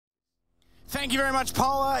Thank you very much,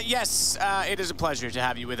 Paula. Yes, it is a pleasure to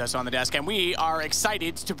have you with us on the desk, and we are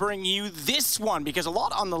excited to bring you this one because a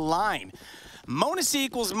lot on the line. Bonus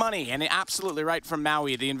equals money, and absolutely right from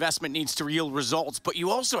Maui. The investment needs to yield results, but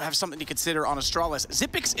you also have something to consider on Astralis.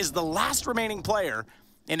 Xyp9x is the last remaining player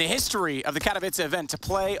in the history of the Katowice event to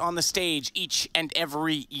play on the stage each and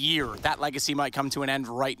every year. That legacy might come to an end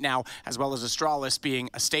right now, as well as Astralis being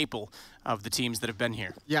a staple of the teams that have been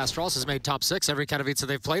here. Yeah, Astralis has made top 6 every Katowice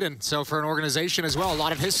they've played in. So for an organization as well, a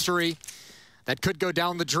lot of history that could go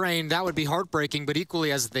down the drain. That would be heartbreaking, but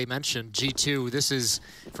equally, as they mentioned, G2, this is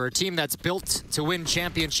for a team that's built to win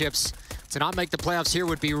championships. To not make the playoffs here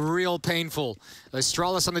would be real painful.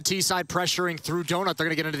 Astralis on the T side pressuring through Donut. They're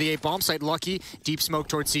going to get into the A bomb site. Lucky, deep smoke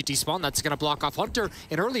towards CT spawn. That's going to block off Hunter.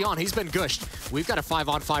 And early on, he's been gushed. We've got a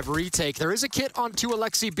 5-on-5 retake. There is a kit on 2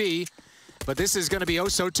 Alexi B, but this is going to be oh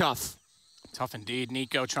so tough. Tough indeed.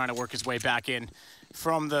 Nico trying to work his way back in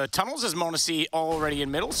from the tunnels as m0NESY already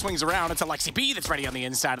in middle. Swings around. It's Alexi B that's ready on the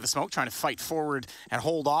inside of the smoke, trying to fight forward and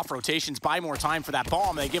hold off rotations, buy more time for that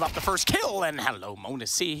bomb. They give up the first kill, and hello,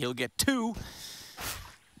 m0NESY. He'll get 2.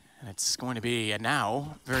 And it's going to be a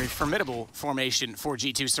now very formidable formation for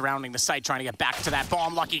G2 surrounding the site, trying to get back to that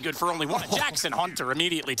bomb. Lucky good for only one. Jackson Hunter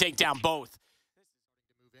immediately take down both.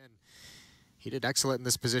 He did excellent in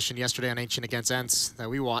this position yesterday on Ancient against Ents that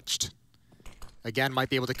we watched. Again, might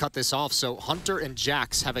be able to cut this off, so Hunter and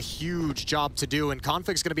Jax have a huge job to do, and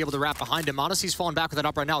Config's going to be able to wrap behind him. m0NESY's falling back with it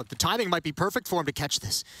up right now. The timing might be perfect for him to catch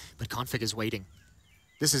this, but Config is waiting.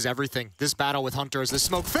 This is everything. This battle with Hunter as the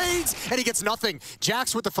smoke fades, and he gets nothing.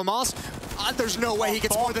 Jax with the FAMAS. There's no way he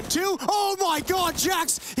gets more than 2. Oh my god,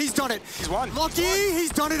 Jax! He's done it. He's won. Lucky,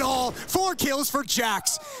 he's done it all. 4 kills for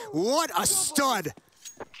Jax. What a stud.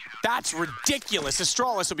 That's ridiculous.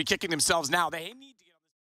 Astralis will be kicking themselves now. They need to get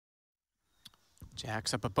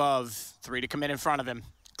Jax up above, 3 to commit in front of him.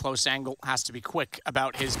 Close angle, has to be quick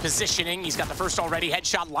about his positioning. He's got the first already.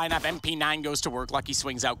 Headshot lineup, MP9 goes to work. Lucky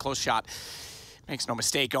swings out, close shot. Makes no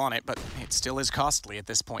mistake on it, but it still is costly at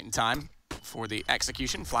this point in time for the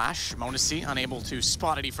execution. Flash, m0NESY unable to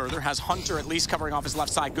spot any further. Has Hunter at least covering off his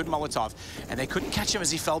left side. Good Molotov. And they couldn't catch him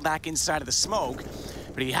as he fell back inside of the smoke,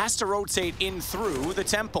 but he has to rotate in through the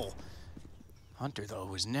temple. Hunter, though,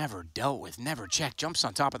 was never dealt with, never checked, jumps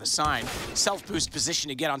on top of the sign. Self-boost position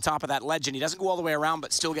to get on top of that ledge, and he doesn't go all the way around,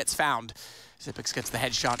 but still gets found. Xyp9x gets the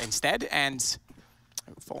headshot instead, and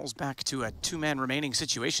falls back to a 2-man remaining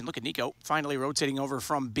situation. Look at Nico finally rotating over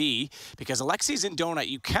from B, because Alexi's in Donut.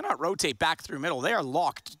 You cannot rotate back through middle. They are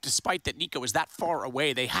locked, despite that Nico is that far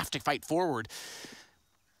away. They have to fight forward.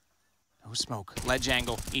 No smoke. Ledge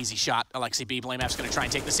angle. Easy shot. Alexi B. BlameF's going to try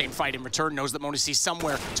and take the same fight in return. Knows that m0NESY's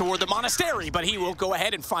somewhere toward the monastery, but he will go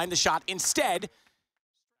ahead and find the shot instead.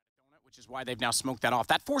 Which is why they've now smoked that off.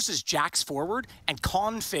 That forces Jax forward, and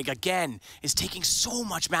Config, again, is taking so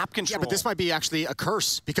much map control. Yeah, but this might be actually a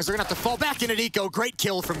curse, because they're going to have to fall back into Nico. Great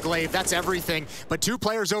kill from Glaive. That's everything. But 2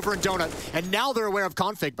 players over in Donut, and now they're aware of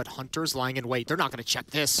Config, but Hunter's lying in wait. They're not going to check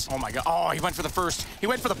this. Oh my god. Oh, he went for the first. He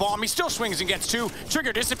went for the bomb. He still swings and gets 2.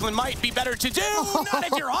 Trigger discipline might be better to do. Not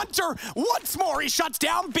if you're Hunter. Once more, he shuts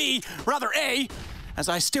down B, rather A. As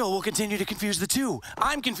I still will continue to confuse the 2.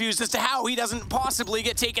 I'm confused as to how he doesn't possibly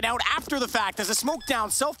get taken out after the fact. As a smoke down,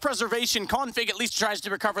 self-preservation, Config at least tries to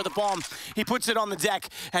recover the bomb. He puts it on the deck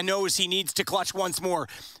and knows he needs to clutch once more.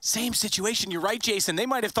 Same situation, you're right, Jason. They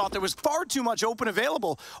might have thought there was far too much open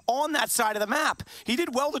available on that side of the map. He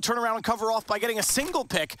did well to turn around and cover off by getting a single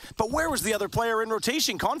pick, but where was the other player in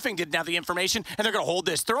rotation? Config didn't have the information, and they're gonna hold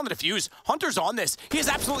this. They're on the defuse. Hunter's on this. He has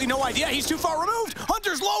absolutely no idea. He's too far removed.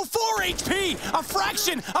 Hunter's low, 4 HP.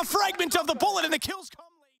 A fragment of the bullet, and the kills come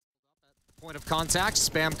late. Point of contact,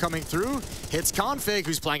 spam coming through, hits Config,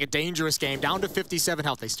 who's playing a dangerous game, down to 57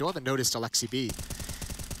 health. They still haven't noticed Alexi B.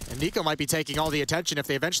 And Nico might be taking all the attention if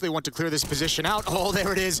they eventually want to clear this position out. Oh,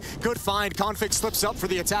 there it is. Good find. Config slips up for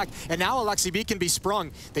the attack, and now Alexi B can be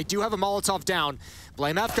sprung. They do have a Molotov down.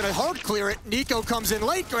 BlameF gonna hard clear it. Nico comes in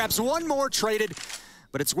late, grabs 1 more traded,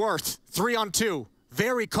 but it's worth 3 on 2.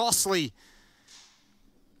 Very costly.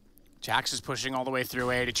 Jax is pushing all the way through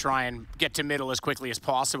A to try and get to middle as quickly as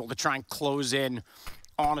possible, to try and close in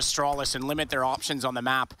on Astralis and limit their options on the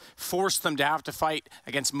map. Force them to have to fight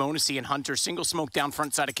against m0NESY and Hunter. Single smoke down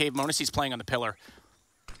front side of cave. m0NESY's playing on the pillar.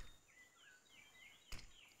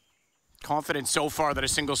 Confident so far that a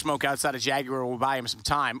single smoke outside of Jaguar will buy him some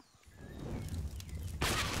time.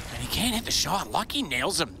 And he can't hit the shot. Lucky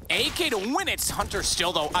nails him. AK to win it. Hunter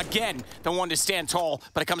still, though, again, the one to stand tall,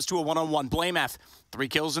 but it comes to a one-on-one. Blame F. 3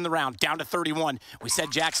 kills in the round, down to 31. We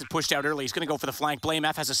said Jax had pushed out early. He's going to go for the flank. Blame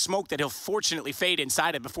F has a smoke that he'll fortunately fade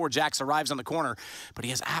inside it before Jax arrives on the corner. But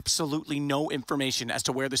he has absolutely no information as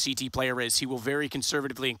to where the CT player is. He will very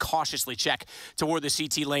conservatively and cautiously check toward the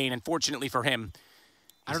CT lane. And fortunately for him,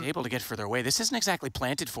 he's able to get further away. This isn't exactly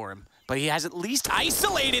planted for him, but he has at least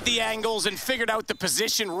isolated the angles and figured out the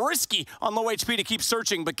position. Risky on low HP to keep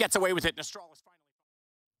searching, but gets away with it. Astralis finally.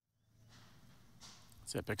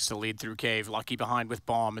 Zipix to lead through cave. Lucky behind with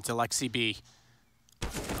bomb. It's Alexi B.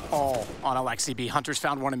 All on Alexi B. Hunter's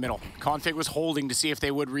found one in middle. Config was holding to see if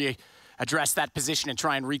they would address that position and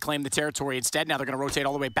try and reclaim the territory. Instead, now they're going to rotate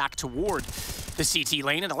all the way back toward the CT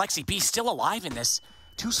lane, and Alexi B still alive in this.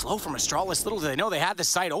 Too slow from Astralis. Little do they know they had the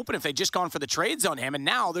site open if they'd just gone for the trades on him, and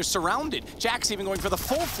now they're surrounded. Jack's even going for the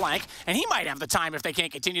full flank, and he might have the time if they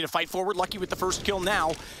can't continue to fight forward. Lucky with the first kill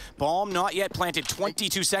now. Bomb not yet planted.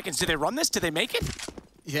 22 seconds. Did they run this? Did they make it?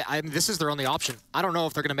 Yeah, I mean, this is their only option. I don't know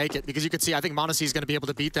if they're going to make it, because you could see, I think m0NESY is going to be able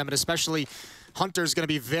to beat them, and especially Hunter's going to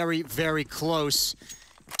be very, very close.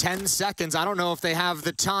 10 seconds. I don't know if they have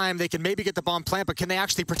the time. They can maybe get the bomb plant, but can they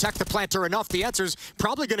actually protect the planter enough? The answer's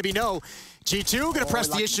probably going to be no. G2 going to press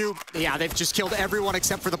the issue. Yeah, they've just killed everyone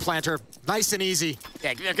except for the planter. Nice and easy.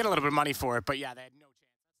 Yeah, they'll get a little bit of money for it, but yeah, they had no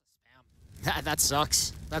chance. That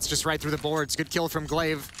sucks. That's just right through the boards. Good kill from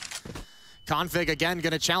Glaive. Config again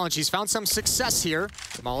going to challenge. He's found some success here.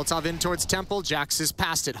 Molotov in towards Temple. Jax is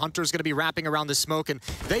past it. Hunter's going to be wrapping around the smoke, and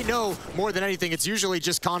they know more than anything it's usually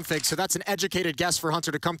just Config, so that's an educated guess for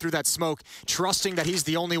Hunter to come through that smoke, trusting that he's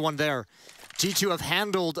the only one there. G2 have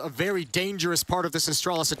handled a very dangerous part of this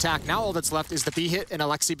Astralis attack. Now all that's left is the B hit and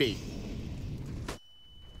Alexi B.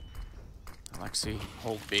 Alexi,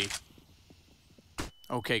 hold B.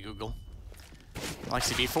 Okay, Google.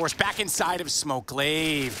 Alexi B forced back inside of smoke.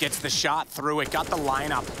 Glaive gets the shot through it, got the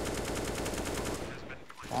lineup.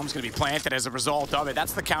 Bomb's gonna be planted as a result of it.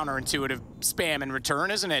 That's the counterintuitive spam in return,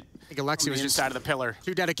 isn't it? I think Alexi was just inside of the pillar.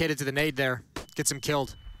 Too dedicated to the nade there. Gets him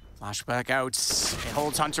killed. Flashback out. It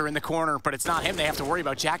holds Hunter in the corner, but it's not him they have to worry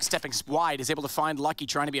about. Jack stepping wide is able to find Lucky,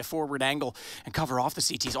 trying to be a forward angle and cover off the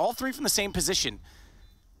CTs. All three from the same position.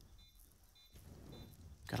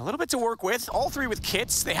 Got a little bit to work with. All three with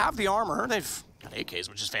kits. They have the armor. They've got AKs,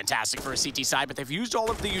 which is fantastic for a CT side, but they've used all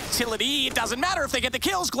of the utility. It doesn't matter if they get the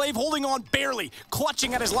kills. Glaive holding on barely,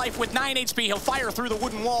 clutching at his life with 9 HP. He'll fire through the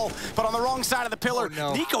wooden wall, but on the wrong side of the pillar. Oh,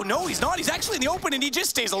 no. Nico, no, he's not. He's actually in the open, and he just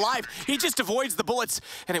stays alive. He just avoids the bullets,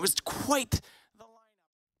 and it was quite the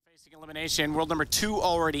lineup. Facing elimination, world number 2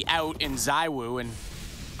 already out in Zywoo, and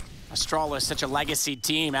Astralis, such a legacy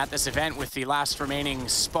team at this event with the last remaining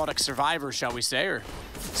Spodek survivor, shall we say, or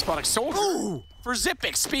Spodek soldier. Ooh. For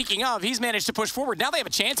Zipix, speaking of, he's managed to push forward. Now they have a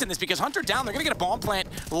chance in this because Hunter down. They're going to get a bomb plant.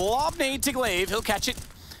 Lob nade to Glaive. He'll catch it,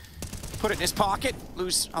 put it in his pocket,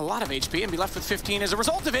 lose a lot of HP, and be left with 15 as a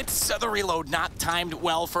result of it. So the reload not timed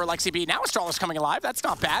well for Alexi B. Now Astralis coming alive. That's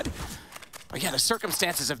not bad. But yeah, the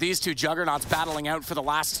circumstances of these two juggernauts battling out for the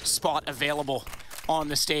last spot available on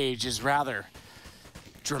the stage is rather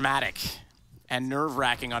dramatic and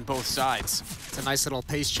nerve-wracking on both sides. It's a nice little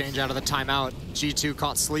pace change out of the timeout. G2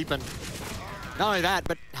 caught sleeping. Not only that,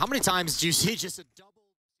 but how many times do you see just a double?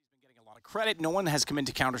 He's been getting a lot of credit. No one has come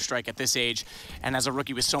into Counter-Strike at this age, and as a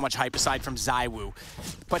rookie with so much hype aside from Zywoo,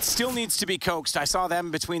 but still needs to be coaxed. I saw them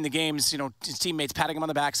between the games, you know, his teammates patting him on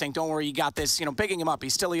the back saying, don't worry, you got this, you know, bigging him up.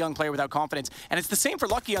 He's still a young player without confidence, and it's the same for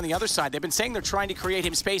Lucky on the other side. They've been saying they're trying to create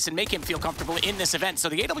him space and make him feel comfortable in this event, so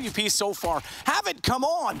the AWP so far haven't come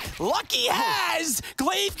on. Lucky has!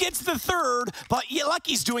 Glaive gets the third, but yeah,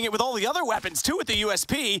 Lucky's doing it with all the other weapons too with the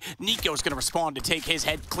USP. Nico's gonna respond to take his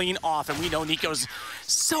head clean off, and we know Nico's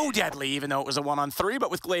so deadly, even though it was a 1-on-3, but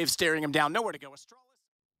with Glaive staring him down, nowhere to go.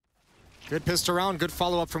 Astralis. Good pistol round, good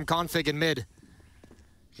follow-up from Config in mid.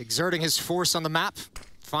 Exerting his force on the map,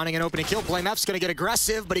 finding an opening kill. Blame F's gonna get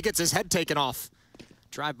aggressive, but he gets his head taken off.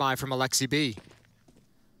 Drive-by from Alexi B.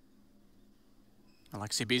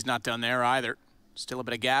 Alexi B's not done there either. Still a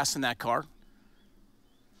bit of gas in that car.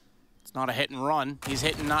 It's not a hit and run. He's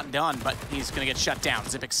hit and not done, but he's gonna get shut down.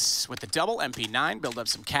 Zipix with the double, MP9, build up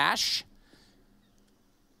some cash.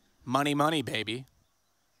 Money, money, baby.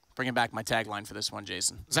 Bringing back my tagline for this one,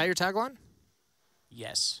 Jason. Is that your tagline?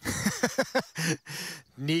 Yes.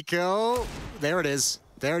 Nico, there it is.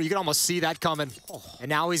 There, you can almost see that coming. Oh. And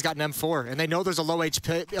now he's got an M4, and they know there's a low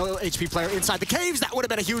HP player inside the caves. That would have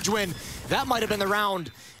been a huge win. That might have been the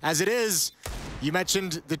round. As it is, you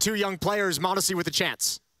mentioned the two young players, m0NESY with a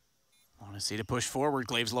chance. m0NESY to push forward.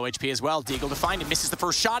 Glaive's low HP as well. Deagle to find him, misses the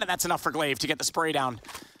first shot, and that's enough for Glaive to get the spray down.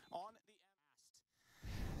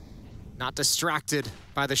 Not distracted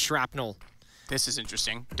by the shrapnel. This is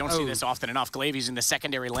interesting. Don't see this often enough. Glaive using the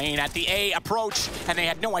secondary lane at the A approach, and they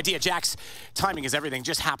had no idea. Jack's timing is everything.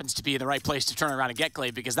 Just happens to be in the right place to turn around and get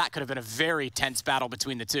Glaive, because that could have been a very tense battle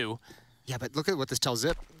between the two. Yeah, but look at what this tells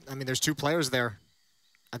Zip. I mean, there's 2 players there.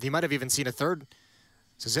 He might have even seen a third.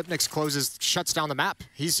 So Zipnix shuts down the map.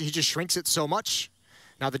 He just shrinks it so much.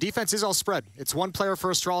 Now, the defense is all spread. It's 1 player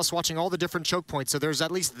for Astralis watching all the different choke points, so there's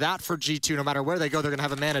at least that for G2. No matter where they go, they're going to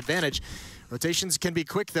have a man advantage. Rotations can be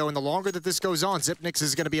quick, though, and the longer that this goes on, Zipnix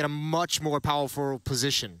is going to be in a much more powerful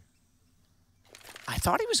position. I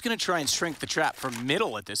thought he was going to try and shrink the trap from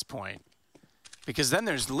middle at this point, because then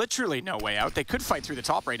there's literally no way out. They could fight through the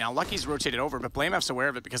top right now. Lucky's rotated over, but BlameF's aware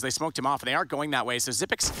of it because they smoked him off, and they aren't going that way. So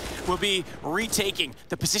Zipix will be retaking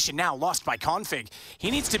the position now lost by Config. He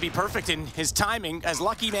needs to be perfect in his timing. As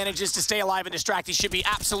Lucky manages to stay alive and distract, he should be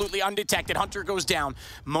absolutely undetected. Hunter goes down.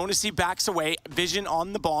 Monesi backs away. Vision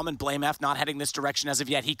on the bomb, and BlameF not heading this direction as of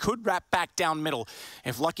yet. He could wrap back down middle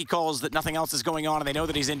if Lucky calls that nothing else is going on and they know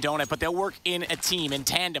that he's in donut, but they'll work in a team, in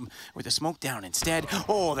tandem, with the smoke down instead.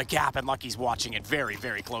 Oh, the gap, and Lucky's watching it very,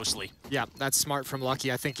 very closely. Yeah, that's smart from Lucky.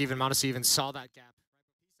 I think even Monesi even saw that gap.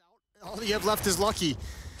 All you have left is Lucky.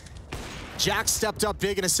 Jack stepped up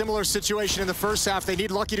big in a similar situation in the first half. They need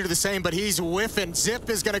Lucky to do the same, but he's whiffing. Zip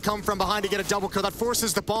is going to come from behind to get a double kill. That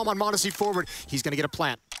forces the bomb on Monesi forward. He's going to get a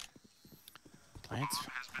plant. Plants,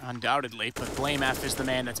 undoubtedly, but BlameF is the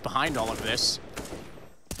man that's behind all of this.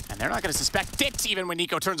 And they're not going to suspect it even when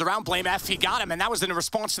Nico turns around. BlameF, he got him, and that was in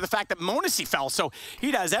response to the fact that Monesi fell. So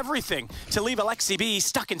he does everything to leave Alexi B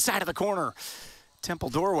stuck inside of the corner. Temple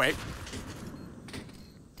doorway.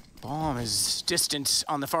 Bomb is distant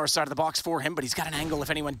on the far side of the box for him, but he's got an angle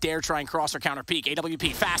if anyone dare try and cross or counter peek.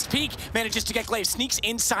 AWP, fast peek, manages to get Glaive, sneaks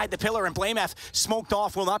inside the pillar, and BlameF, smoked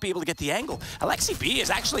off, will not be able to get the angle. Alexi B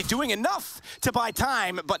is actually doing enough to buy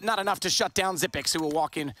time, but not enough to shut down Zipix, who will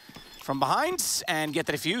walk in from behind and get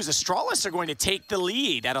the defuse. Astralis are going to take the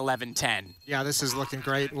lead at 11-10. Yeah, this is looking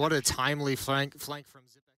great. What a timely flank from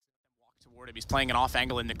Zipix. Toward him. He's playing an off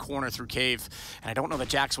angle in the corner through cave, and I don't know that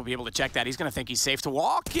Jax will be able to check that. He's going to think he's safe to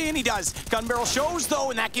walk in. He does. Gun barrel shows, though,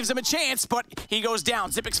 and that gives him a chance, but he goes down.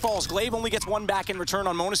 Zipix falls. Glaive only gets 1 back in return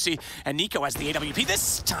on Monesi, and Nico has the AWP.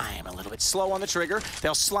 This time, a little bit slow on the trigger.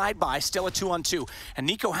 They'll slide by, still a 2-on-2. And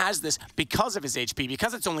Nico has this because of his HP,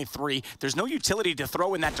 because it's only 3. There's no utility to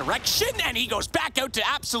throw in that direction, and he goes back out to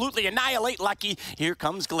absolutely annihilate Lucky. Here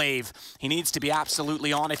comes Glaive. He needs to be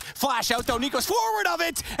absolutely on it. Flash out, though. Nico's forward of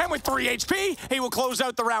it, and with 3 HP, he will close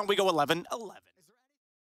out the round. We go 11-11.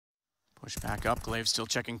 Push back up. Glaive still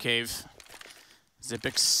checking cave.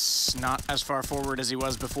 Zipix not as far forward as he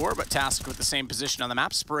was before, but tasked with the same position on the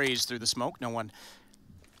map. Sprays through the smoke. No one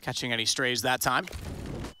catching any strays that time.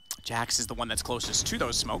 Jax is the one that's closest to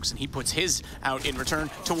those smokes, and he puts his out in return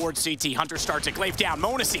towards CT. Hunter starts it. Glaive down.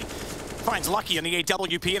 Monesi finds Lucky on the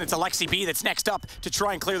AWP, and it's Alexi B that's next up to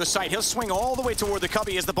try and clear the site. He'll swing all the way toward the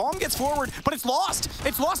cubby as the bomb gets forward, but it's lost.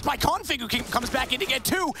 It's lost by Config, who comes back in to get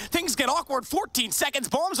 2. Things get awkward. 14 seconds.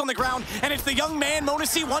 Bomb's on the ground, and it's the young man,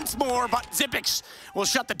 Monesi, once more, but Zipix will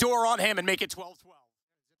shut the door on him and make it 12-12.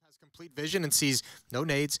 Complete vision and sees no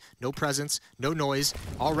nades, no presence, no noise.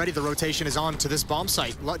 Already the rotation is on to this bomb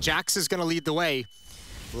site. Jax is going to lead the way.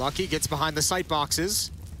 Lucky gets behind the site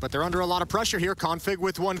boxes, but they're under a lot of pressure here. Config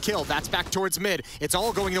with 1 kill. That's back towards mid. It's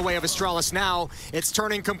all going the way of Astralis now. It's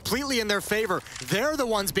turning completely in their favor. They're the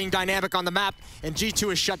ones being dynamic on the map, and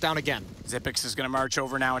G2 is shut down again. Zipix is going to march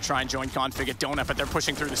over now and try and join Config at donut, but they're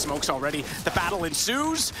pushing through the smokes already. The battle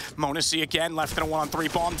ensues. Monesi again, left in a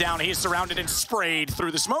 1-on-3 bomb down. He is surrounded and sprayed through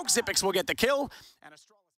the smoke. Zipix will get the kill. And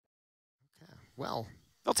Astralis. Okay, well,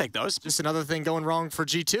 they'll take those. Just another thing going wrong for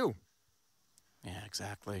G2. Yeah,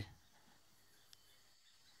 exactly.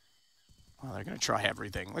 Well, they're going to try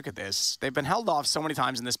everything. Look at this. They've been held off so many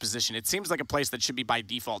times in this position. It seems like a place that should be by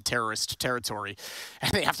default terrorist territory.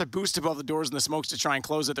 And they have to boost above the doors and the smokes to try and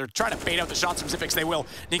close it. They're trying to bait out the shots from Zipix. They will.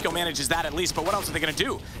 Nico manages that at least, but what else are they going to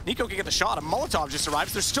do? Nico can get the shot. A Molotov just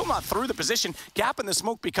arrives. They're still not through the position. Gap in the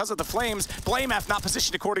smoke because of the flames. BlameF not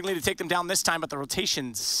positioned accordingly to take them down this time, but the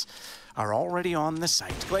rotations are already on the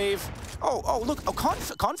site. Glaive. Oh, look. Oh,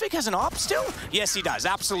 Config has an op still? Yes, he does.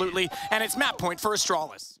 Absolutely. And it's map point for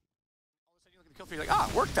Astralis. You're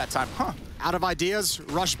like, worked that time, huh? Out of ideas,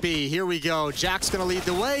 rush B, here we go. Jack's gonna lead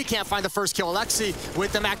the way, can't find the first kill. Alexi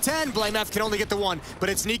with the MAC-10, BlameF can only get the 1, but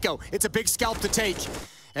it's Nico. It's a big scalp to take.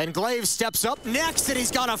 And Glaive steps up next, and he's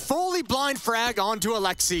got a fully blind frag onto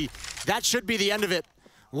Alexi. That should be the end of it.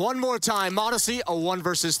 One more time, Monesi, a 1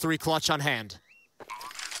 versus 3 clutch on hand.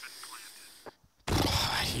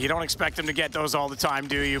 You don't expect him to get those all the time,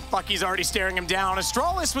 do you? Lucky's already staring him down.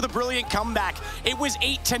 Astralis with a brilliant comeback. It was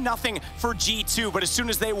 8-0 for G2, but as soon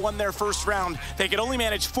as they won their first round, they could only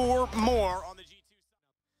manage 4 more on the G2.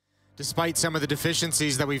 Despite some of the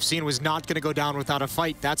deficiencies that we've seen, was not going to go down without a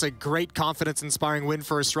fight. That's a great confidence-inspiring win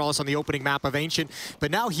for Astralis on the opening map of Ancient. But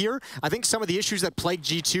now here, I think some of the issues that plague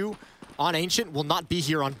G2 on Ancient will not be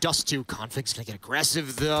here on Dust 2. Config's going to get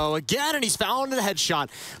aggressive, though, again, and he's found a headshot.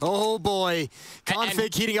 Oh, boy.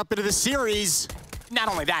 Config heating up into the series. Not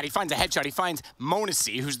only that, he finds a headshot. He finds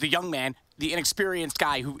Monesi, who's the young man, the inexperienced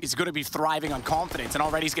guy who is going to be thriving on confidence, and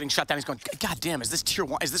already he's getting shut down. He's going, God damn, is this tier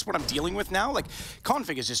 1? Is this what I'm dealing with now? Like,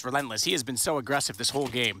 Config is just relentless. He has been so aggressive this whole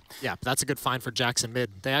game. Yeah, that's a good find for Jackson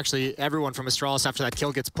mid. They actually, everyone from Astralis after that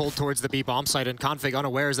kill gets pulled towards the B bomb site, and Config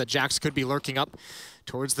unawares that Jax could be lurking up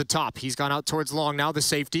towards the top. He's gone out towards long now, the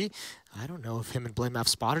safety. I don't know if him and BlameF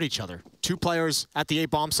spotted each other. 2 players at the A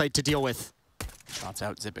bomb site to deal with. Shots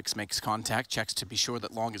out, Zipix makes contact, checks to be sure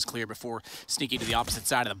that long is clear before sneaking to the opposite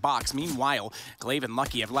side of the box. Meanwhile, Glaive and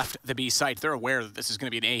Lucky have left the B site. They're aware that this is going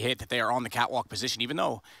to be an A hit, that they are on the catwalk position, even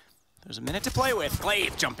though there's a minute to play with.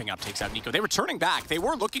 Glaive jumping up, takes out Nico. They were turning back. They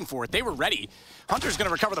were looking for it. They were ready. Hunter's going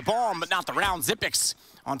to recover the bomb, but not the round. Zipix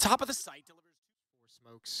on top of the site delivers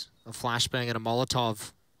 4 smokes, a flashbang, and a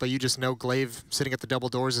Molotov. But you just know Glaive sitting at the double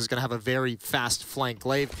doors is going to have a very fast flank.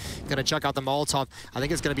 Glaive going to chuck out the Molotov. I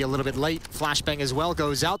think it's going to be a little bit late. Flashbang as well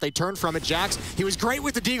goes out. They turn from it. Jax, he was great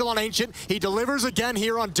with the deagle on Ancient. He delivers again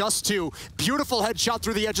here on Dust 2. Beautiful headshot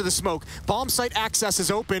through the edge of the smoke. Bomb site access is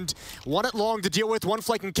opened. 1 at long to deal with. 1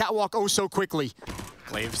 flanking catwalk oh so quickly.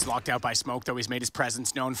 Glaive's locked out by smoke, though. He's made his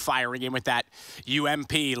presence known, firing in with that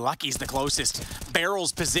UMP. Lucky's the closest.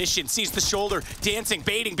 Barrels position, sees the shoulder, dancing,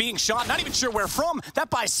 baiting, being shot. Not even sure where from. That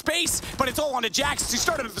buys space, but it's all onto Jax. He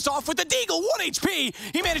started this off with the deagle, 1 HP.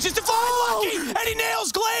 He manages to find Lucky, and he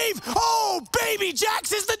nails Glaive. Oh, baby,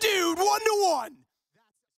 Jax is the dude, 1-1.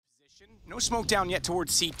 No smoke down yet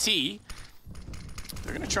towards CT.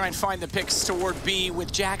 They're going to try and find the picks toward B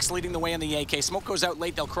with Jax leading the way on the AK. Smoke goes out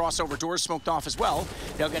late. They'll cross over. Doors smoked off as well.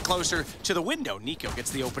 They'll get closer to the window. Nico gets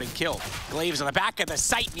the opening kill. Glaive's on the back of the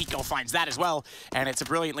site. Nico finds that as well. And it's a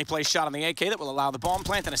brilliantly placed shot on the AK that will allow the bomb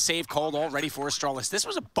plant and a save called already for Astralis. This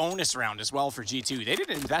was a bonus round as well for G2. They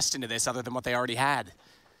didn't invest into this other than what they already had.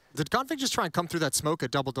 Did Config just try and come through that smoke at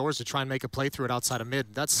double doors to try and make a play through it outside of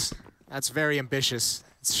mid? That's very ambitious.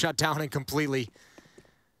 It's shut down and completely.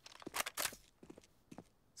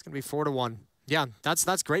 It's going to be 4-1. Yeah,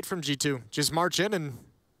 that's great from G2. Just march in and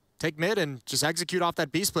take mid and just execute off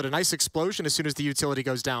that B-split. A nice explosion as soon as the utility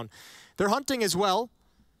goes down. They're hunting as well.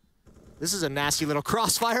 This is a nasty little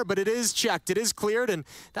crossfire, but it is checked. It is cleared, and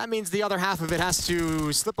that means the other half of it has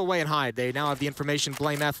to slip away and hide. They now have the information.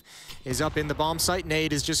 BlameF is up in the bomb site.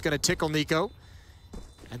 Nade is just going to tickle Nico.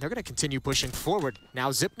 And they're going to continue pushing forward. Now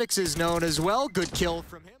Zipnix is known as well. Good kill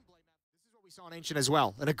from him. This is what we saw in Ancient as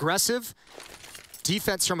well. An aggressive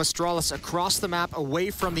defense from Astralis across the map,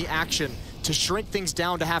 away from the action, to shrink things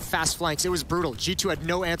down to have fast flanks. It was brutal. G2 had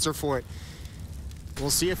no answer for it.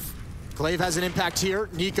 We'll see if Glaive has an impact here.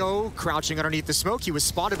 Nico crouching underneath the smoke. He was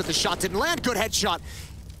spotted, but the shot didn't land. Good headshot.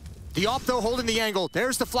 The op, though, holding the angle.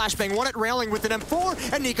 There's the flashbang. 1 at railing with an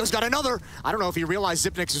M4, and Nico's got another. I don't know if he realized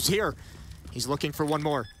Zipnix was here. He's looking for 1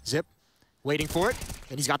 more. Zip, waiting for it,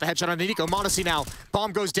 and he's got the headshot on Nico. Monesi now.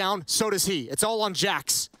 Bomb goes down, so does he. It's all on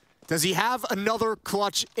Jax. Does he have another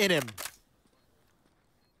clutch in him?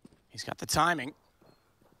 He's got the timing.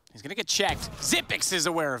 He's going to get checked. Zipix is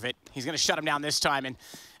aware of it. He's going to shut him down this time. And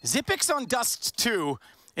Zipix on Dust 2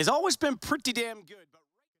 has always been pretty damn good.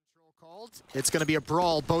 It's going to be a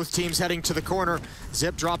brawl. Both teams heading to the corner.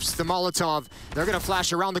 Zip drops the Molotov. They're going to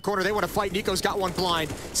flash around the corner. They want to fight. Nico's got 1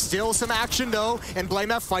 blind. Still some action, though, and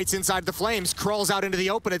BlameF fights inside the flames. Crawls out into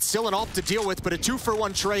the open. It's still an op to deal with, but a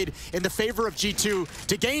 2-for-1 trade in the favor of G2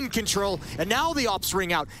 to gain control. And now the ops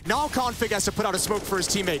ring out. Now Config has to put out a smoke for his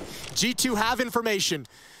teammate. G2 have information.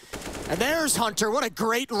 And there's Hunter. What a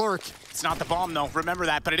great lurk. It's not the bomb, though. Remember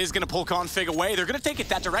that, but it is going to pull Config away. They're going to take it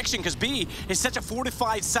that direction because B is such a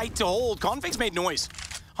fortified site to hold. Config's made noise.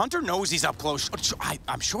 Hunter knows he's up close.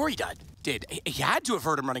 I'm sure he did. He had to have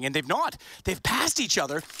heard him running in. They've not. They've passed each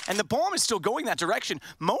other, and the bomb is still going that direction.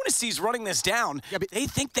 Monesi's running this down. Yeah, but they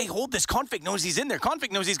think they hold this. Config knows he's in there.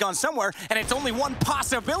 Config knows he's gone somewhere, and it's only 1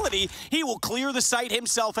 possibility. He will clear the site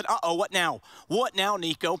himself, and uh-oh, what now? What now,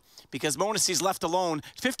 Nico? Because Monesi's left alone.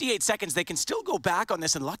 58 seconds. They can still go back on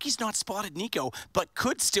this, and Lucky's not spotted Nico, but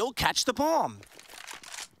could still catch the bomb.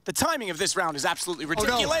 The timing of this round is absolutely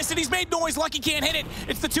ridiculous, and he's made noise. Lucky can't hit it.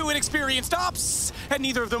 It's the two inexperienced ops, and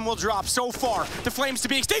neither of them will drop. So far, the flames to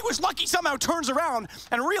be extinguished. Lucky somehow turns around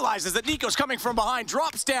and realizes that Nico's coming from behind,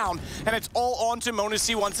 drops down, and it's all on to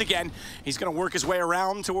m0NESY once again. He's going to work his way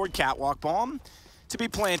around toward Catwalk. Bomb to be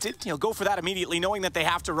planted. He'll go for that immediately, knowing that they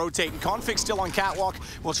have to rotate, and Config still on Catwalk.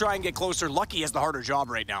 We'll try and get closer. Lucky has the harder job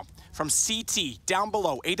right now. From CT, down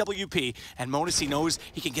below, AWP, and m0NESY knows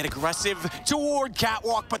he can get aggressive toward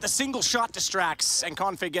Catwalk, but the single shot distracts, and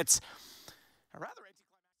Config gets a rather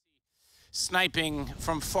sniping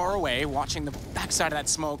from far away, watching the backside of that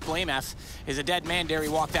smoke. BlameF is a dead man, dare he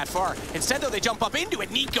walk that far. Instead, though, they jump up into it.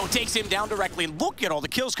 Nico takes him down directly. Look at all the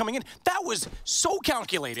kills coming in. That was so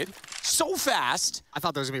calculated, so fast. I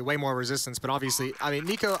thought there was gonna be way more resistance, but obviously, I mean,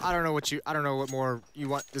 Nico, I don't know what more you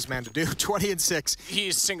want this man to do. 20-6.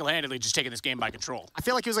 He's single-handedly just taking this game by control. I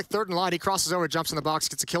feel like he was like third in line. He crosses over, jumps in the box,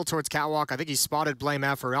 gets a kill towards Catwalk. I think he spotted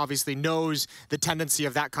BlameF, or obviously knows the tendency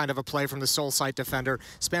of that kind of a play from the Soul Sight defender.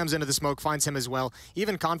 Spams into the smoke, finds him as well.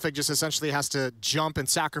 Even Config just essentially has to jump and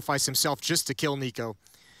sacrifice himself just to kill Nico.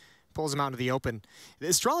 Pulls him out into the open. The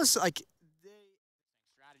Astralis, like,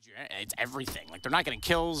 strategy, it's everything. Like, they're not getting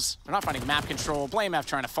kills, they're not finding map control. BlameF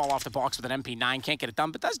trying to fall off the box with an MP9, can't get it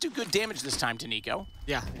done, but does do good damage this time to Nico.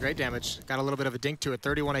 Yeah, great damage. Got a little bit of a dink to it,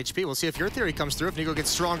 31 HP. We'll see if your theory comes through, if Nico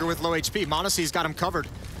gets stronger with low HP. m0NESY's got him covered.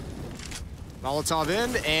 Molotov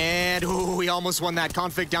in, and ooh, he almost won that.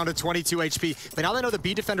 Config down to 22 HP. But now they know the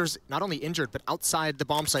B defender's not only injured, but outside the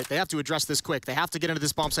bomb site. They have to address this quick. They have to get into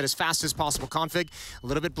this bomb site as fast as possible. Config, a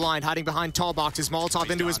little bit blind, hiding behind tall boxes.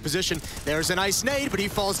 Molotov into his position. There's a nice nade, but he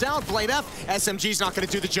falls down. BlameF, SMG's not gonna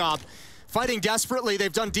do the job. Fighting desperately,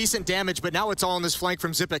 they've done decent damage, but now it's all on this flank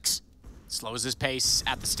from Xyp9x. Slows his pace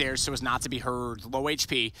at the stairs so as not to be heard. Low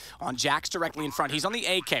HP on Jax directly in front. He's on the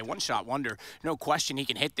AK. One-shot wonder. No question he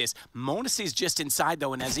can hit this. m0NESY's just inside,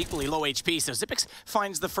 though, and has equally low HP, so Xyp9x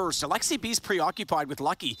finds the first. Alexi B's preoccupied with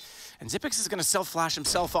Lucky, and Xyp9x is going to self-flash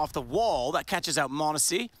himself off the wall. That catches out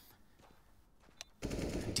m0NESY.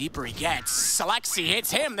 Deeper he gets. Alexi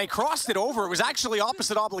hits him. They crossed it over. It was actually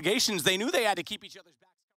opposite obligations. They knew they had to keep each other's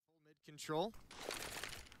backs. Mid-control.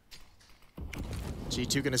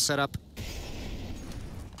 G2 going to set up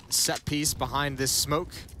set piece behind this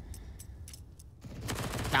smoke.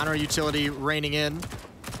 Counter utility raining in.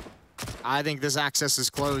 I think this access is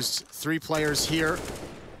closed. 3 players here.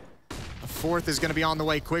 A 4th is going to be on the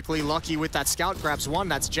way quickly. Lucky with that scout grabs one.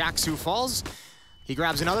 That's Jax who falls. He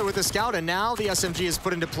grabs another with the scout, and now the SMG is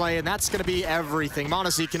put into play, and that's going to be everything.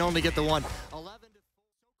 m0NESY can only get the one. 11 to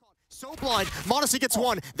 4. So blind. m0NESY gets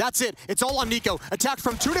one. That's it. It's all on Nico. Attacked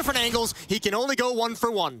from 2 different angles. He can only go 1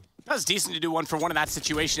 for 1. That's decent to do 1 for 1 in that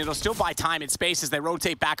situation. It'll still buy time and space as they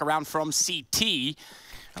rotate back around from CT.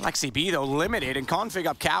 Alexi B, though, limited, and Config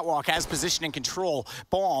up Catwalk has position and control.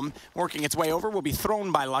 Bomb working its way over will be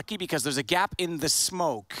thrown by Lucky because there's a gap in the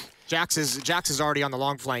smoke. Jax is already on the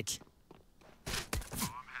long flank.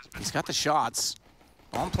 He's got the shots.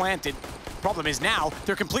 Bomb planted. Problem is now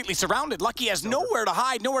they're completely surrounded. Lucky has nowhere to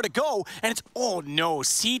hide, nowhere to go, and it's, oh no,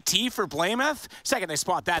 CT for BlameF? Second they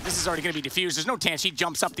spot that, this is already gonna be defused. There's no chance he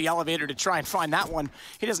jumps up the elevator to try and find that one.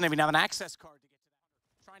 He doesn't even have an access card to get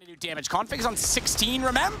to that. Trying to do damage. Config's on 16,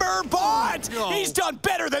 remember, but he's done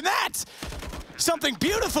better than that! Something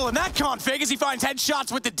beautiful in that Config as he finds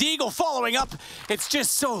headshots with the Deagle following up. It's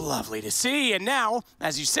just so lovely to see. And now,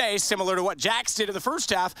 as you say, similar to what Jax did in the first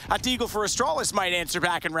half, a Deagle for Astralis might answer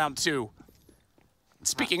back in round 2.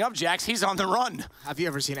 Speaking of Jax, he's on the run. Have you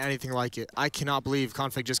ever seen anything like it? I cannot believe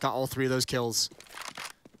Config just got all 3 of those kills.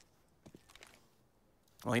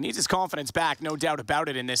 Well, he needs his confidence back, no doubt about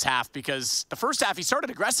it, in this half, because the first half he started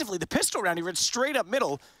aggressively. The pistol round, he ran straight up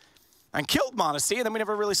middle and killed m0NESY, and then we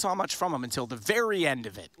never really saw much from him until the very end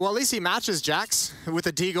of it. Well, at least he matches Jax with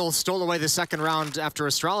a Deagle, stole away the second round after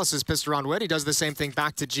Astralis' pistol round win. He does the same thing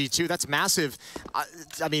back to G2. That's massive.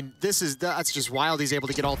 I mean, that's just wild. He's able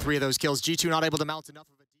to get all 3 of those kills. G2 not able to mount enough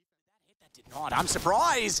of a God, I'm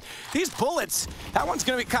surprised. These bullets, that one's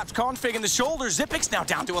going to be cut Config in the shoulder. Xyp9x now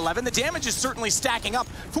down to 11. The damage is certainly stacking up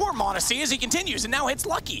for m0NESY as he continues and now hits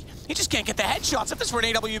Lucky. He just can't get the headshots. If this were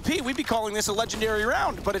an AWP, we'd be calling this a legendary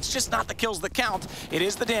round, but it's just not the kills that count. It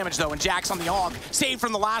is the damage, though, and Jax on the AUG, saved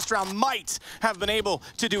from the last round, might have been able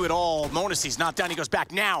to do it all. m0NESY's not done. He goes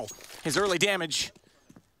back now. His early damage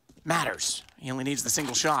matters. He only needs the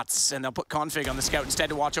single shots, and they'll put Config on the scout instead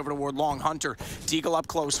to watch over toward Long. Hunter, Deagle up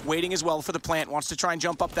close, waiting as well for the plant, wants to try and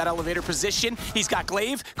jump up that elevator position. He's got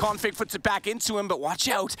Glaive, Config puts it back into him, but watch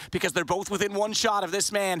out, because they're both within one shot of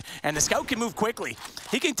this man, and the scout can move quickly.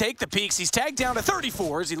 He can take the peaks. He's tagged down to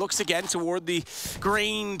 34 as he looks again toward the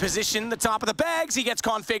green position, the top of the bags. He gets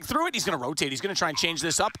Config through it. He's gonna rotate. He's gonna try and change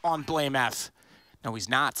this up on Blame F. No, he's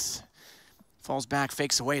not. Falls back,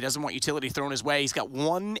 fakes away, doesn't want utility thrown his way. He's got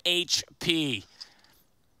 1 HP.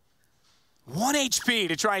 1 HP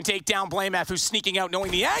to try and take down Blame F, who's sneaking out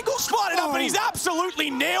knowing the angle, spotted up, and he's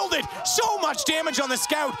absolutely nailed it. So much damage on the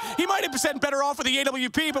scout. He might have been better off with the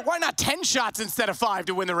AWP, but why not 10 shots instead of 5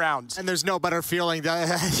 to win the round? And there's no better feeling.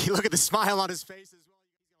 You look at the smile on his face as well.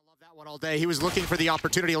 One all day. He was looking for the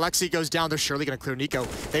opportunity. Alexi goes down. They're surely going to clear Nico.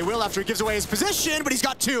 They will after he gives away his position, but he's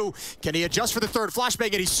got 2. Can he adjust for the third? Flashbang,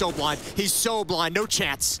 and he's so blind. He's so blind. No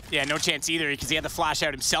chance. Yeah, no chance either, because he had the flash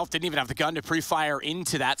out himself. Didn't even have the gun to pre-fire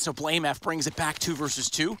into that, so Blame F brings it back 2 versus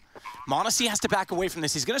 2. m0NESY has to back away from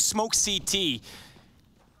this. He's going to smoke CT,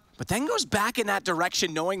 but then goes back in that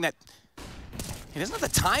direction knowing that he doesn't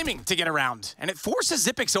have the timing to get around, and it forces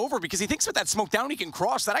Xyp9x over because he thinks with that smoke down he can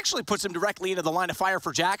cross. That actually puts him directly into the line of fire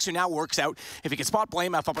for Jax, who now works out. If he can spot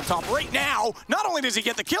Blame F up on top right now, not only does he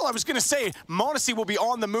get the kill, I was going to say m0NESY will be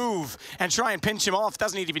on the move and try and pinch him off.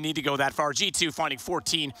 Doesn't even need to go that far. G2 finding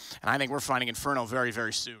 14, and I think we're finding Inferno very,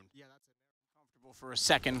 very soon. For a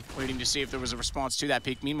second, waiting to see if there was a response to that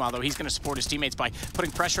peak. Meanwhile, though, he's going to support his teammates by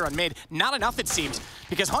putting pressure on mid. Not enough, it seems,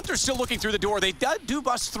 because Hunter's still looking through the door. They do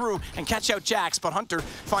bust through and catch out Jax, but Hunter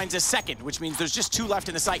finds a second, which means there's just 2 left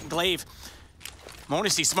in the site, and Glaive.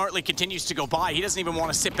 m0NESY smartly continues to go by. He doesn't even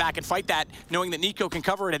want to sit back and fight that, knowing that Nico can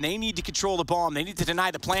cover it, and they need to control the bomb. They need to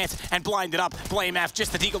deny the plant and blind it up. Blame F,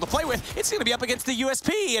 just the Deagle to play with. It's going to be up against the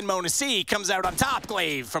USP, and m0NESY comes out on top.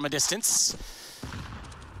 Glaive from a distance.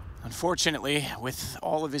 Unfortunately, with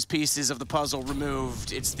all of his pieces of the puzzle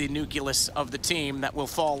removed, it's the nucleus of the team that will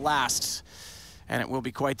fall last. And it will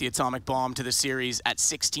be quite the atomic bomb to the series at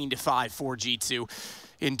 16-5 for G2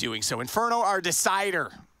 in doing so. Inferno, our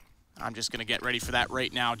decider. I'm just going to get ready for that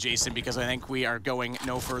right now, Jason, because I think we are going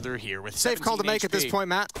no further here with safe call to make HP. At this point,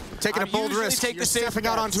 Matt. Taking a bold risk. You're stepping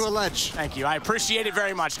out onto a ledge. Thank you. I appreciate it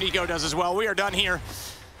very much. Nico does as well. We are done here.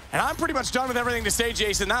 And I'm pretty much done with everything to say,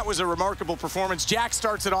 Jason. That was a remarkable performance. Jack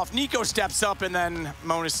starts it off, Nico steps up, and then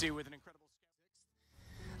m0NESY with an incredible...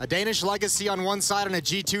 A Danish legacy on one side and a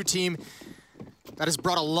G2 team that has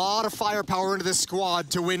brought a lot of firepower into this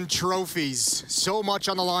squad to win trophies. So much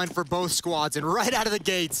on the line for both squads, and right out of the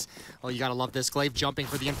gates, oh, you gotta love this. Glaive jumping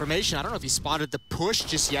for the information. I don't know if he spotted the push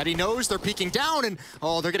just yet. He knows they're peeking down, and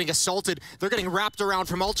oh, they're getting assaulted. They're getting wrapped around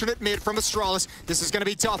from alternate mid from Astralis. This is gonna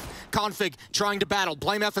be tough. Config trying to battle.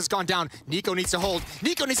 Blame F has gone down. Nico needs to hold.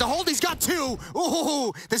 Nico needs to hold. He's got 2.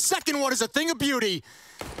 Ooh, the second one is a thing of beauty.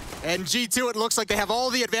 And G2, it looks like they have all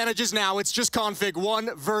the advantages now. It's just Config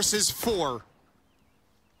 1 versus 4.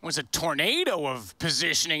 It was a tornado of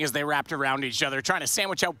positioning as they wrapped around each other, trying to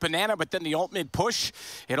sandwich out Banana, but then the ult mid push.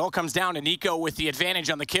 It all comes down to Nico with the advantage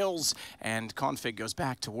on the kills, and Config goes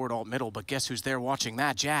back toward alt middle, but guess who's there watching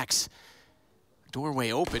that? Jax.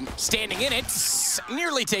 Doorway open, standing in it,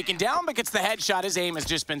 nearly taken down, but gets the headshot. His aim has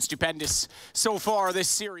just been stupendous so far this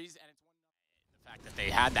series. And it's the fact that they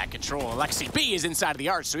had that control. Alexi B is inside of the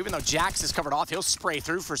arch, so even though Jax is covered off, he'll spray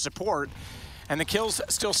through for support. And the kills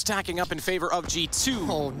still stacking up in favor of G2.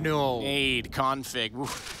 Oh, no. Nade, Config.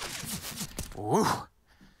 Woo.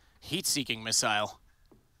 Heat-seeking missile.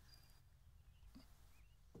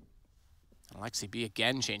 Alexi B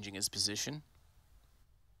again changing his position.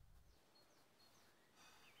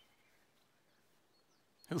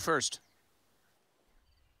 Who first?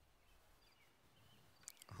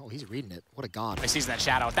 Oh, he's reading it. What a god. He sees that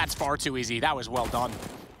shadow. That's far too easy. That was well done.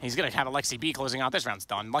 He's gonna have Alexi B closing out. This round's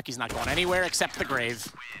done. Lucky's not going anywhere except the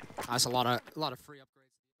grave. That's a lot of free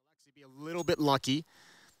upgrades. Alexi B a little bit lucky.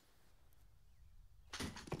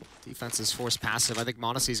 Defense is forced passive. I think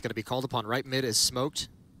m0NESY is gonna be called upon. Right mid is smoked.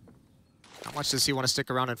 How much does he want to stick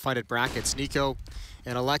around and fight at brackets? Nico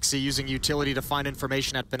and Alexi using utility to find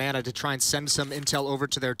information at Banana to try and send some intel over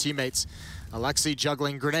to their teammates. Alexi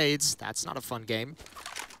juggling grenades. That's not a fun game.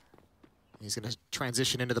 He's going to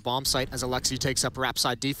transition into the bomb site as Alexi takes up wrap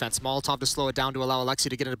side defense. Molotov to slow it down to allow Alexi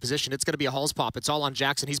to get into position. It's going to be a Halls pop. It's all on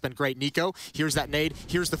Jackson. He's been great. Nico, here's that nade.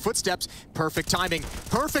 Here's the footsteps. Perfect timing.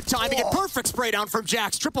 Perfect timing and perfect spray down from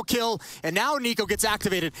Jax. Triple kill. And now Nico gets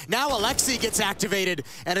activated. Now Alexi gets activated.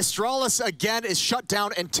 And Astralis again is shut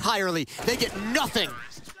down entirely. They get nothing.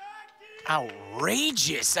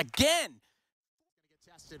 Outrageous again.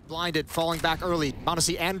 Blinded, falling back early.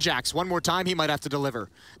 m0NESY and Jax. One more time, he might have to deliver.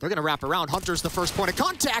 They're going to wrap around. Hunter's the first point of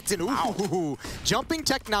contact, and ooh, jumping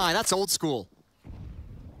Tech 9. That's old school.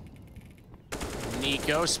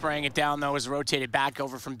 Nico spraying it down, though, is rotated back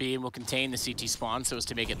over from B and will contain the CT spawn so as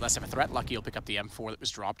to make it less of a threat. Lucky will pick up the M4 that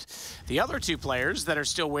was dropped. The other two players that are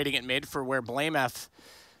still waiting at mid for where BlameF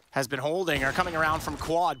has been holding are coming around from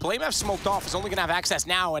quad. BlameF smoked off, is only going to have access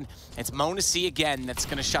now, and it's m0NESY again that's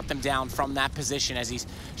going to shut them down from that position as he's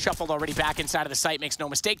shuffled already back inside of the site. Makes no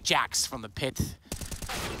mistake, Jax from the pit.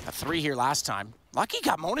 A 3 here last time. Lucky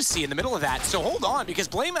got m0NESY in the middle of that, so hold on, because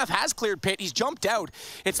BlameF has cleared pit. He's jumped out.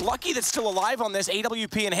 It's Lucky that's still alive on this,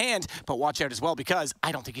 AWP in hand, but watch out as well, because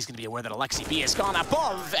I don't think he's going to be aware that Alexi B has gone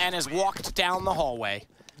above and has walked down the hallway.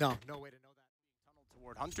 No way to know that.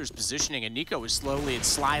 Toward Hunter's positioning, and Nico is slowly and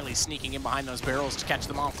slyly sneaking in behind those barrels to catch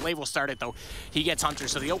them off. Glaive will start it, though. He gets Hunter,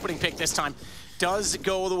 so the opening pick this time does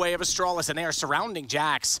go the way of Astralis, and they are surrounding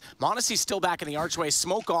Jax. m0NESY's still back in the archway.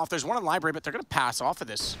 Smoke off. There's one in the library, but they're going to pass off of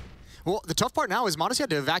this. Well, the tough part now is m0NESY had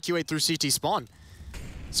to evacuate through CT spawn.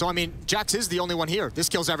 So, I mean, Jax is the only one here. This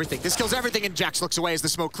kills everything. This kills everything, and Jax looks away as the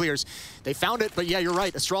smoke clears. They found it, but yeah, you're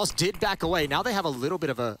right. Astralis did back away. Now they have a little bit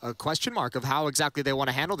of a question mark of how exactly they want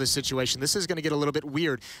to handle this situation. This is going to get a little bit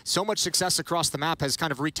weird. So much success across the map has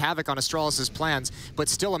kind of wreaked havoc on Astralis' plans, but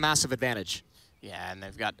still a massive advantage. Yeah, and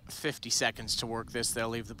they've got 50 seconds to work this. They'll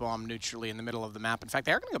leave the bomb neutrally in the middle of the map. In fact,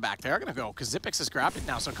 they are going to go back. They are going to go, because Xyp9x has grabbed it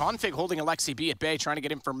now. So Config holding Alexi B at bay, trying to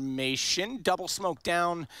get information. Double smoke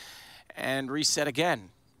down, and reset again.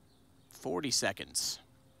 40 seconds.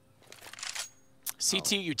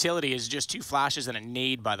 CT utility is just 2 flashes and a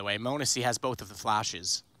nade, by the way. m0NESY has both of the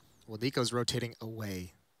flashes. Well, Nico's rotating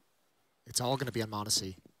away. It's all going to be on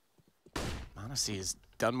m0NESY. m0NESY has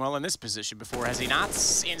done well in this position before, has he not?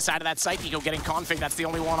 Inside of that site, Nico getting Config. That's the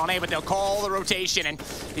only one on A, but they'll call the rotation, and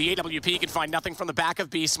the AWP can find nothing from the back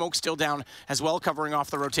of B. Smoke still down as well, covering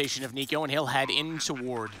off the rotation of Nico, and he'll head in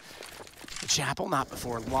toward the chapel, not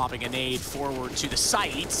before lobbing a nade forward to the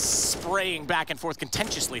site, spraying back and forth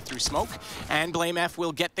contentiously through smoke, and BlameF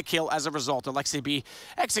will get the kill as a result. Alexi B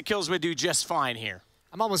exit kills would do just fine here.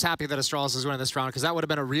 I'm almost happy that Astralis is winning this round, because that would have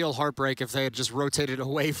been a real heartbreak if they had just rotated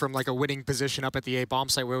away from like a winning position up at the A bomb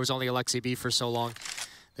site where it was only Alexi B for so long.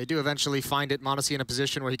 They do eventually find it. m0NESY in a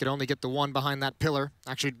position where he could only get the one behind that pillar.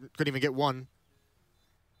 Actually, couldn't even get one.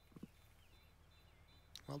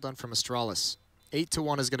 Well done from Astralis.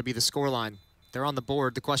 8-1 is going to be the scoreline. They're on the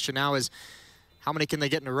board. The question now is, how many can they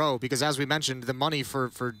get in a row? Because as we mentioned, the money for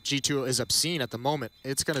G2 is obscene at the moment.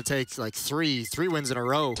 It's going to take like three wins in a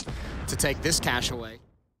row to take this cash away.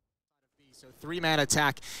 So 3-man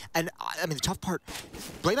attack. And I mean, the tough part,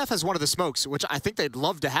 BlameF has one of the smokes, which I think they'd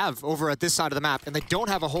love to have over at this side of the map. And they don't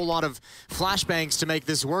have a whole lot of flashbangs to make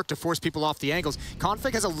this work, to force people off the angles.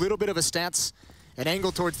 Config has a little bit of a stance, an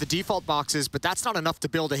angle towards the default boxes, but that's not enough to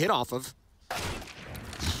build a hit off of.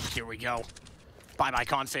 Here we go. Bye-bye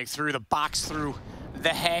Config through the box, through the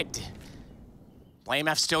head.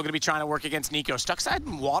 BlameF still going to be trying to work against Nico. Stuck side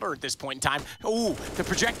in water at this point in time. Ooh, the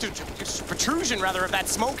protrusion rather of that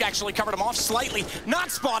smoke actually covered him off slightly.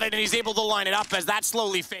 Not spotted, and he's able to line it up as that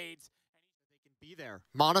slowly fades. They can be there.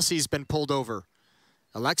 m0NESY's been pulled over.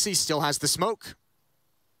 Alexi still has the smoke.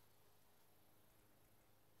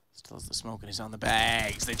 Still has the smoke and he's on the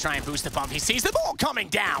bags. They try and boost the bump. He sees the ball coming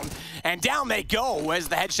down, and down they go as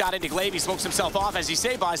the headshot into Glaive. He smokes himself off, as you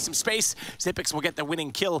say, buys some space. Xyp9x will get the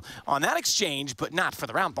winning kill on that exchange, but not for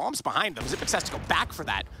the round. Bombs behind them. Xyp9x has to go back for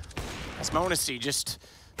that, as m0NESY just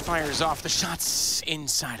fires off the shots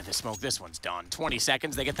inside of the smoke. This one's done. 20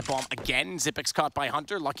 seconds. They get the bomb again. Xyp9x caught by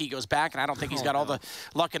Hunter. Lucky goes back, and I don't think he's got all the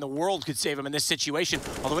luck in the world could save him in this situation.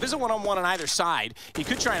 Although it is a one-on-one on either side. He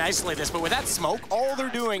could try and isolate this, but with that smoke, all they're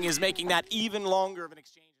doing is making that even longer of an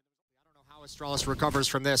exchange. I don't know how Astralis recovers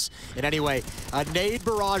from this in any way. A nade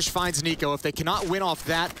barrage finds Nico. If they cannot win off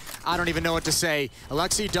that, I don't even know what to say.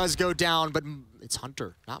 Alexi does go down, but it's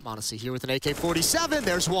Hunter, not m0NESY, here with an AK-47.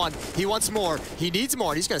 There's one. He wants more. He needs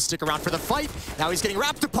more. He's going to stick around for the fight. Now he's getting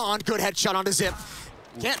wrapped upon. Good headshot onto Xyp.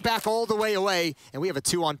 Can't back all the way away, and we have a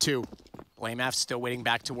 2-on-2. BlameF still waiting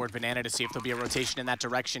back toward Banana to see if there'll be a rotation in that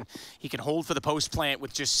direction. He can hold for the post plant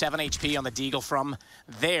with just 7 HP on the Deagle from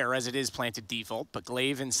there, as it is planted default. But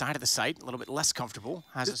Glaive inside of the site, a little bit less comfortable,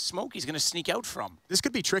 has a smoke he's going to sneak out from. This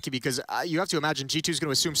could be tricky because you have to imagine G2 is going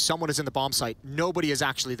to assume someone is in the bomb site. Nobody is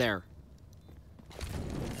actually there.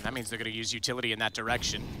 That means they're going to use utility in that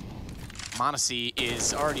direction. m0NESY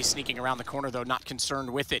is already sneaking around the corner, though, not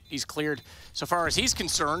concerned with it. He's cleared, so far as he's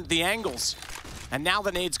concerned, the angles. And now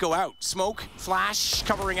the nades go out. Smoke, flash,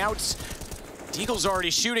 covering out. Deagle's already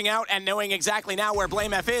shooting out and knowing exactly now where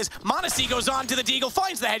BlameF is. m0NESY goes on to the Deagle,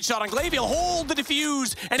 finds the headshot on Glaive. He'll hold the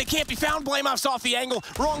defuse, and it can't be found. BlameF's off the angle.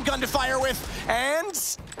 Wrong gun to fire with,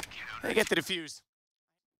 and they get the defuse.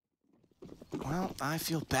 Well, I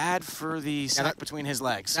feel bad for the sack between his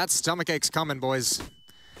legs. That stomach ache's coming, boys.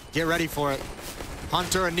 Get ready for it.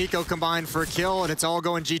 Hunter and Nico combined for a kill, and it's all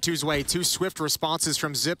going G2's way. 2 swift responses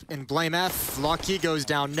from Zip and BlameF. Lucky goes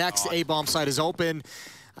down next. A-bomb site is open.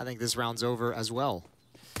 I think this round's over as well.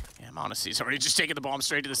 Yeah, m0NESY's already just taking the bomb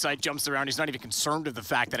straight to the site, jumps around. He's not even concerned with the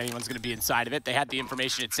fact that anyone's going to be inside of it. They had the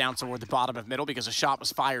information it sounds toward the bottom of middle because a shot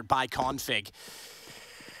was fired by Config.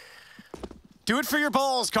 Do it for your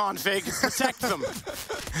balls, Config. Protect them.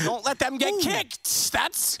 Don't let them get kicked.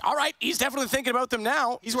 That's all right. He's definitely thinking about them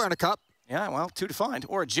now. He's wearing a cup. Yeah, well, 2 to find.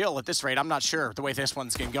 Or a Jill at this rate. I'm not sure the way this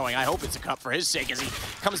one's going. I hope it's a cup for his sake as he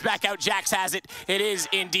comes back out. Jax has it. It is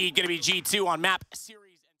indeed going to be G2 on map series.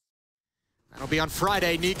 That'll be on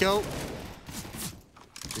Friday. Nico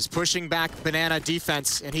is pushing back Banana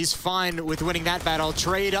defense, and he's fine with winning that battle.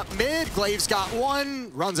 Trade up mid. Glaive's got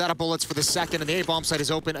 1. Runs out of bullets for the second, and the A-bomb site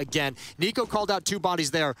is open again. Nico called out 2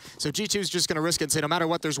 bodies there, so G2's just going to risk it and say, no matter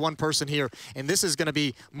what, there's 1 person here. And this is going to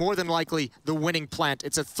be more than likely the winning plant.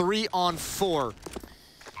 It's a 3-on-4,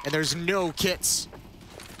 and there's no kits.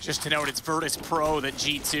 Just to note, it's Virtus Pro that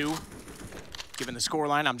G2, given the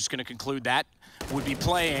scoreline, I'm just going to conclude that, would be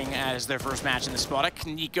playing as their first match in the Spodek.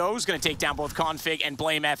 Nico's going to take down both Config and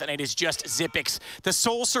BlameF, and it is just Xyp9x, the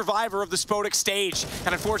sole survivor of the Spodek stage.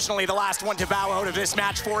 And unfortunately, the last one to bow out of this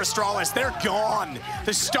match for Astralis. They're gone.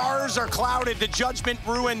 The stars are clouded, the judgment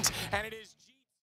ruined, and it is...